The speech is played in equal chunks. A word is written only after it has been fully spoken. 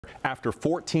After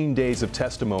 14 days of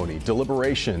testimony,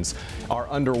 deliberations are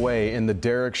underway in the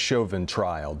Derek Chauvin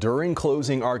trial. During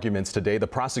closing arguments today, the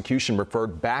prosecution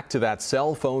referred back to that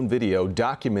cell phone video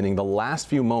documenting the last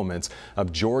few moments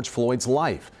of George Floyd's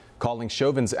life, calling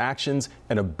Chauvin's actions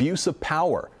an abuse of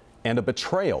power and a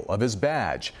betrayal of his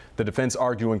badge. The defense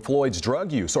arguing Floyd's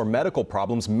drug use or medical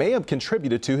problems may have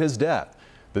contributed to his death.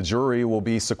 The jury will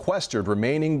be sequestered,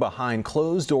 remaining behind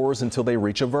closed doors until they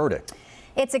reach a verdict.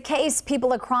 It's a case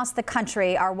people across the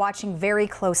country are watching very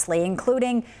closely,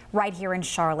 including right here in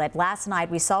Charlotte. Last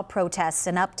night, we saw protests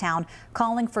in Uptown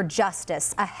calling for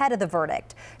justice ahead of the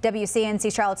verdict.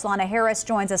 WCNC Charlotte's Lana Harris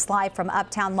joins us live from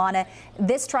Uptown. Lana,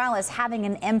 this trial is having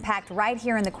an impact right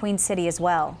here in the Queen City as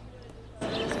well.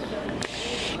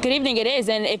 Good evening. It is,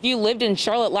 and if you lived in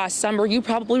Charlotte last summer, you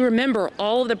probably remember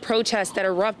all of the protests that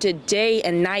erupted day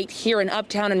and night here in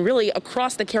Uptown and really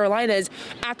across the Carolinas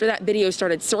after that video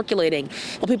started circulating.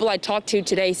 Well, people I talked to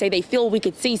today say they feel we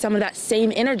could see some of that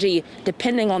same energy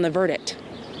depending on the verdict.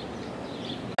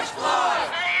 George Floyd!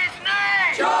 Say his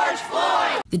name! George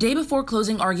Floyd! The day before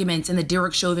closing arguments in the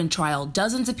Derek Chauvin trial,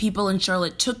 dozens of people in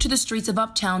Charlotte took to the streets of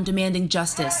Uptown demanding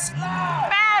justice.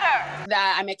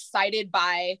 That I'm excited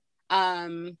by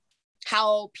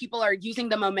how people are using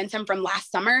the momentum from last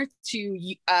summer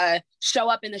to show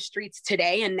up in the streets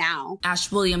today and now. Ash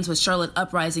Williams with Charlotte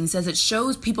Uprising says it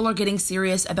shows people are getting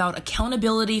serious about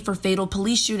accountability for fatal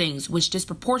police shootings, which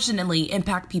disproportionately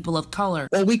impact people of color.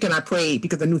 All weekend I prayed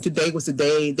because I knew today was the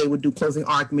day they would do closing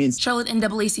arguments. Charlotte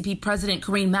NAACP President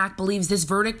Corine Mack believes this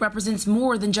verdict represents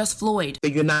more than just Floyd.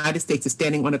 The United States is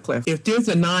standing on a cliff. If there's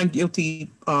a not guilty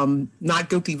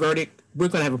verdict, we're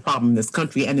going to have a problem in this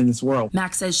country and in this world.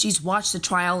 Mack says she's watched the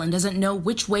trial and doesn't know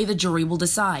which way the jury will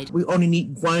decide. We only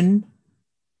need one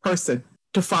person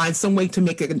to find some way to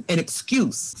make an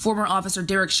excuse. Former Officer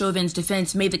Derek Chauvin's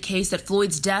defense made the case that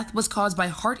Floyd's death was caused by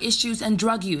heart issues and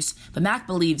drug use, but Mack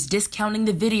believes discounting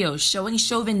the videos showing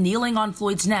Chauvin kneeling on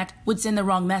Floyd's neck would send the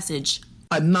wrong message.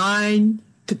 A 9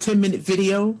 to 10 minute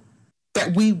video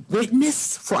that we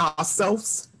witness for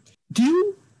ourselves. Do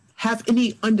you have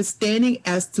any understanding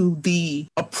as to the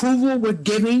approval we're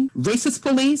giving racist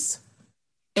police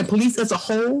and police as a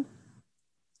whole,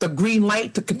 the green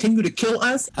light to continue to kill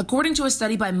us? According to a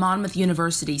study by Monmouth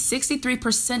University,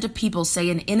 63% of people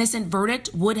say an innocent verdict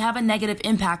would have a negative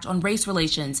impact on race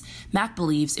relations. Mack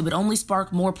believes it would only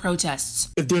spark more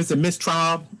protests. If there's a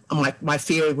mistrial, my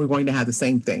fear is we're going to have the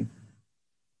same thing,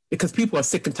 because people are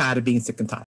sick and tired of being sick and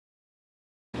tired.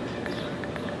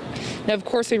 Now, of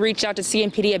course, we reached out to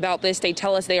CMPD about this. They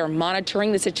tell us they are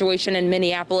monitoring the situation in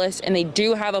Minneapolis, and they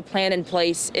do have a plan in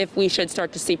place if we should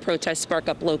start to see protests spark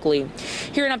up locally.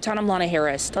 Here in Uptown, I'm Lana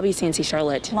Harris, WCNC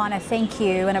Charlotte. Lana, thank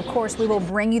you. And of course, we will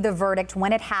bring you the verdict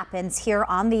when it happens here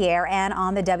on the air and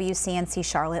on the WCNC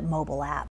Charlotte mobile app.